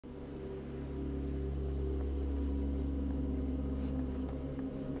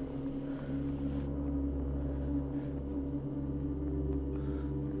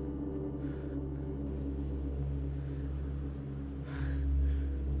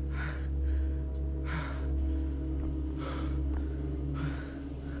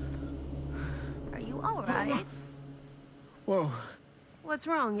all right? Whoa. What's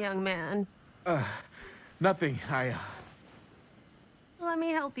wrong, young man? Nothing. Let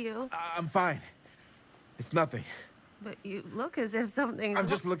me help you. I'm fine. It's nothing. But you look as if something's I'm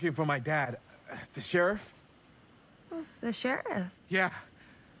just looking for my dad. The sheriff? The sheriff? Yeah.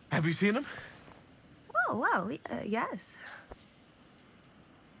 Have you seen him? Oh, well, yes.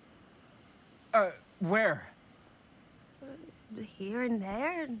 Where? Here and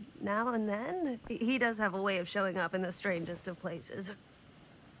there, now and then. He does have a way of showing up in the strangest of places.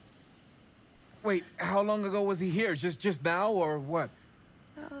 Wait, how long ago was he here? Just now, or what?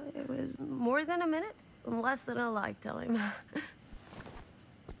 It was more than a minute, less than a lifetime.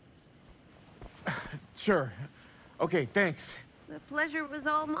 Sure. Okay, thanks. The pleasure was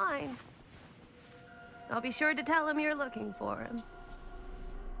all mine. I'll be sure to tell him you're looking for him.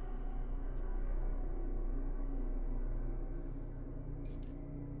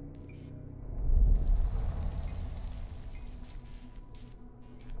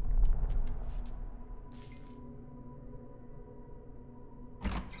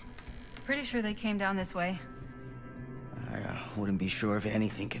 Pretty sure they came down this way. I wouldn't be sure of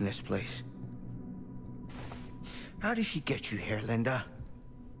anything in this place. How did she get you here, Linda?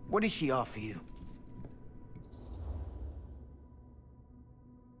 What did she offer you?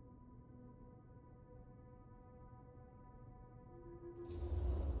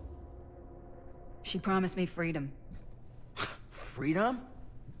 She promised me freedom. Freedom?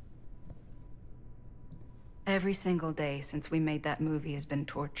 Every single day since we made that movie has been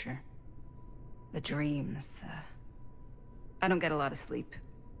torture. The dreams, I don't get a lot of sleep.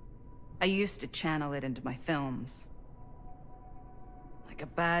 I used to channel it into my films. Like a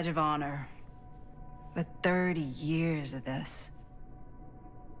badge of honor. But 30 years of this.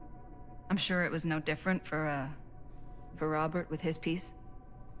 I'm sure it was no different for Robert with his piece.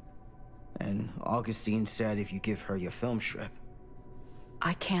 And Augustine said if you give her your film strip.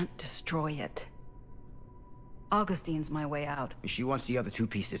 I can't destroy it. Augustine's my way out. She wants the other two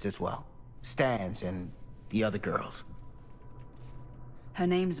pieces as well. Stan's and the other girls. Her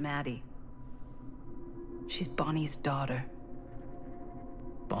name's Maddie. She's Bonnie's daughter.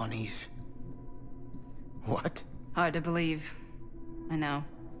 Bonnie's... what? Hard to believe. I know.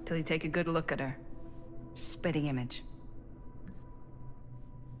 Till you take a good look at her. Spitting image.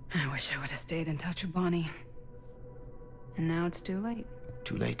 I wish I would have stayed in touch with Bonnie. And now it's too late.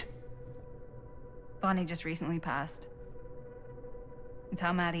 Too late. Bonnie just recently passed. It's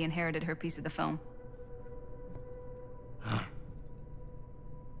how Maddie inherited her piece of the film. Huh.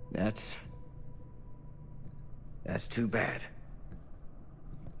 That's too bad.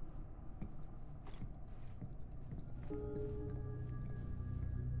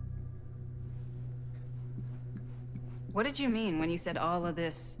 What did you mean when you said all of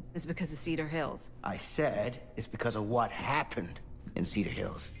this is because of Cedar Hills? I said it's because of what happened in Cedar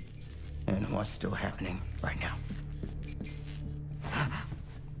Hills. And what's still happening right now.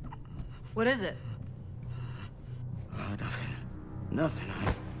 What is it? Nothing. Nothing.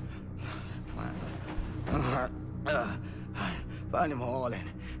 Find him all and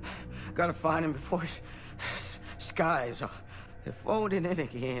gotta find him before his skies are folding in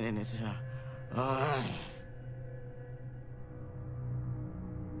again and it's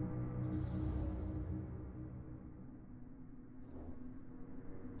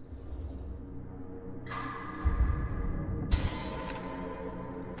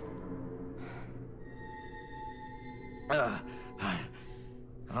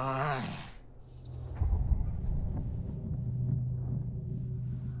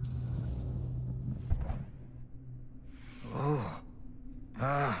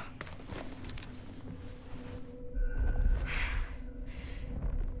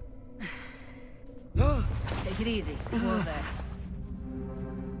Take it easy. Whoa there.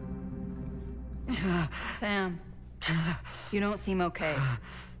 Sam, you don't seem okay.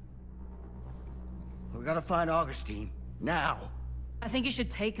 we gotta find Augustine. Now. I think you should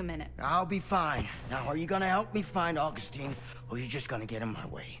take a minute. I'll be fine. Now, are you gonna help me find Augustine, or are you just gonna get in my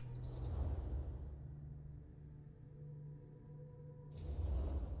way?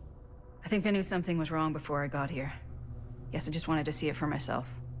 I think I knew something was wrong before I got here. Guess I just wanted to see it for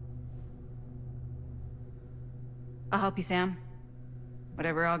myself. I'll help you, Sam.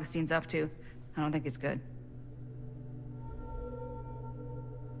 Whatever Augustine's up to, I don't think it's good.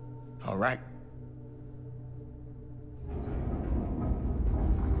 All right.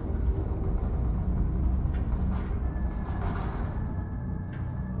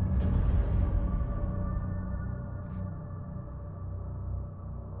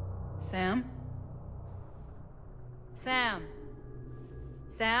 Sam? Sam?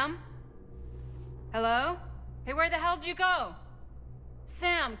 Sam? Hello? Hey, where the hell did you go?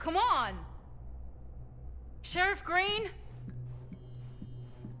 Sam, come on! Sheriff Green?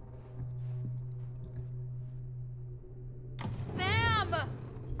 Sam!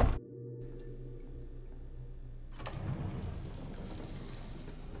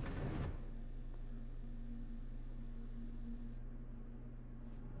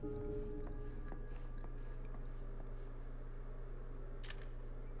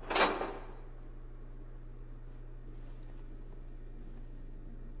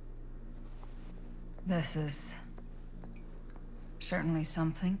 This is certainly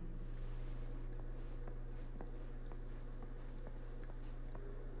something.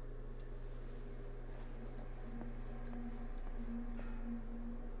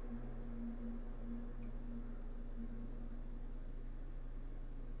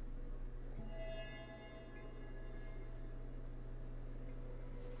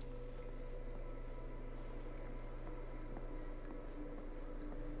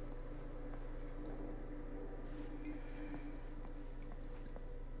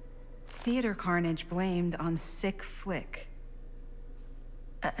 Theater carnage blamed on sick flick.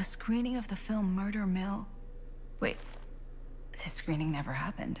 A screening of the film Murder Mill? Wait, this screening never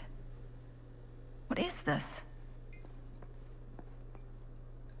happened. What is this?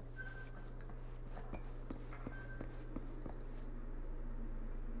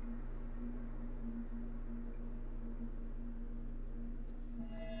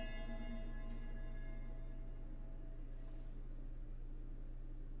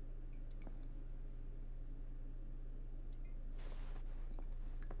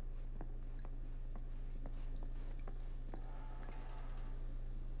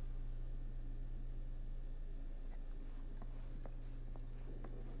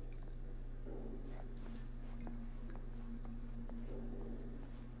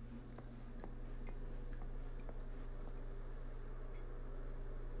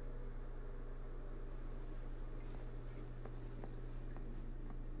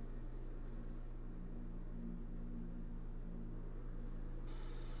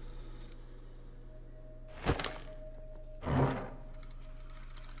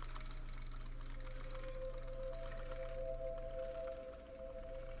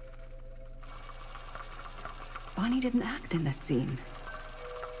 Bonnie didn't act in this scene.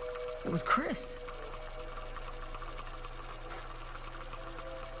 It was Chris.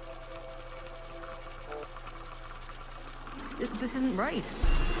 This isn't right.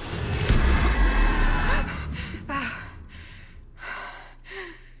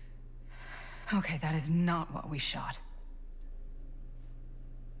 Okay, that is not what we shot.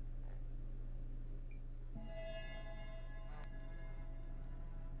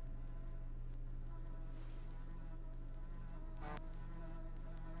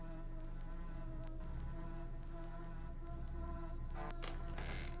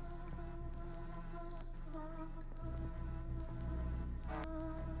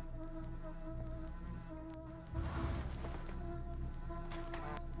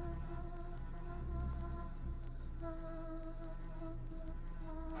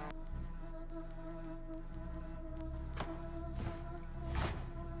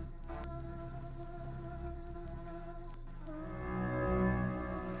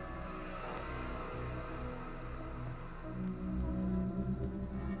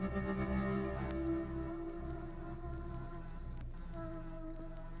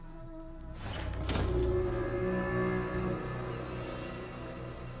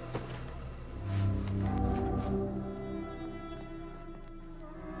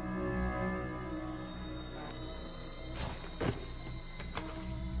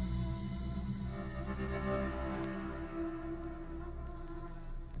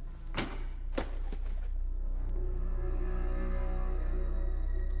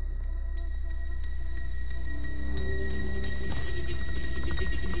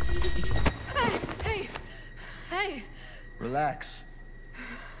 Relax.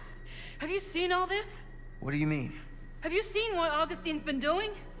 Have you seen all this? What do you mean? Have you seen what Augustine's been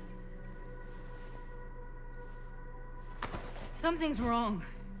doing? Something's wrong.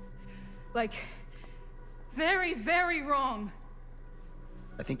 Like, very, very wrong.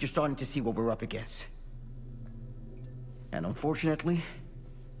 I think you're starting to see what we're up against. And unfortunately,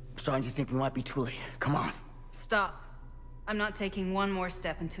 I'm starting to think we might be too late. Come on. Stop. I'm not taking one more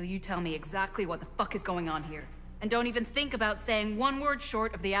step until you tell me exactly what the fuck is going on here. And don't even think about saying one word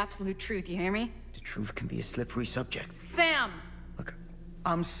short of the absolute truth, you hear me? The truth can be a slippery subject. Sam! Look,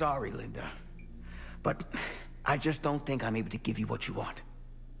 I'm sorry, Linda. But I just don't think I'm able to give you what you want.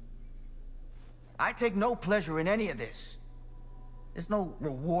 I take no pleasure in any of this. There's no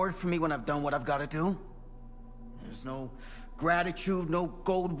reward for me when I've done what I've got to do. There's no gratitude, no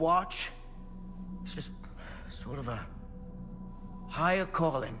gold watch. It's just sort of a higher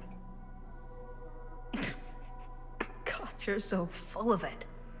calling. God, you're so full of it.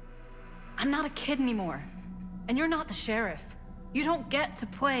 I'm not a kid anymore. And you're not the sheriff. You don't get to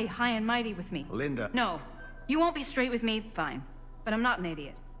play high and mighty with me. Linda. No. You won't be straight with me, fine. But I'm not an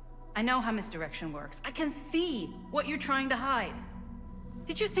idiot. I know how misdirection works. I can see what you're trying to hide.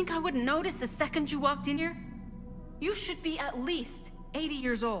 Did you think I wouldn't notice the second you walked in here? You should be at least 80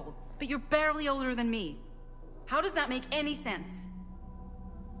 years old, but you're barely older than me. How does that make any sense?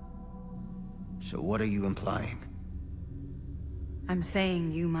 So what are you implying? I'm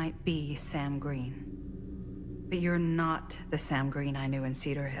saying you might be Sam Green. But you're not the Sam Green I knew in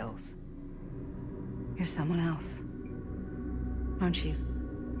Cedar Hills. You're someone else. Aren't you?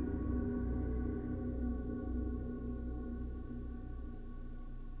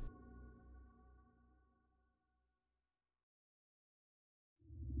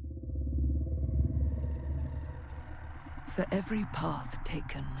 For every path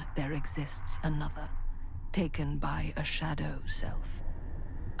taken, there exists another, taken by a shadow self.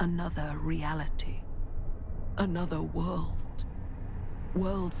 Another reality. Another world.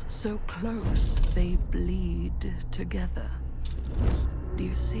 Worlds so close, they bleed together. Do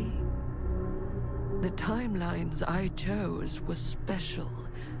you see? The timelines I chose were special.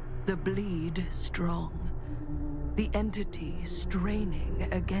 The bleed strong. The entity straining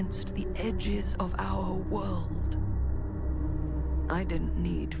against the edges of our world. I didn't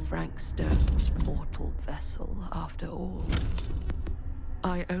need Frank Stone's mortal vessel, after all.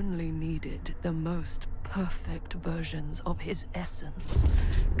 I only needed the most perfect versions of his essence,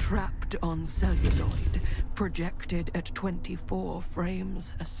 trapped on celluloid, projected at 24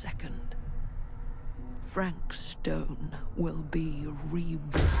 frames a second. Frank Stone will be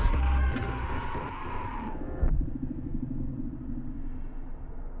reborn.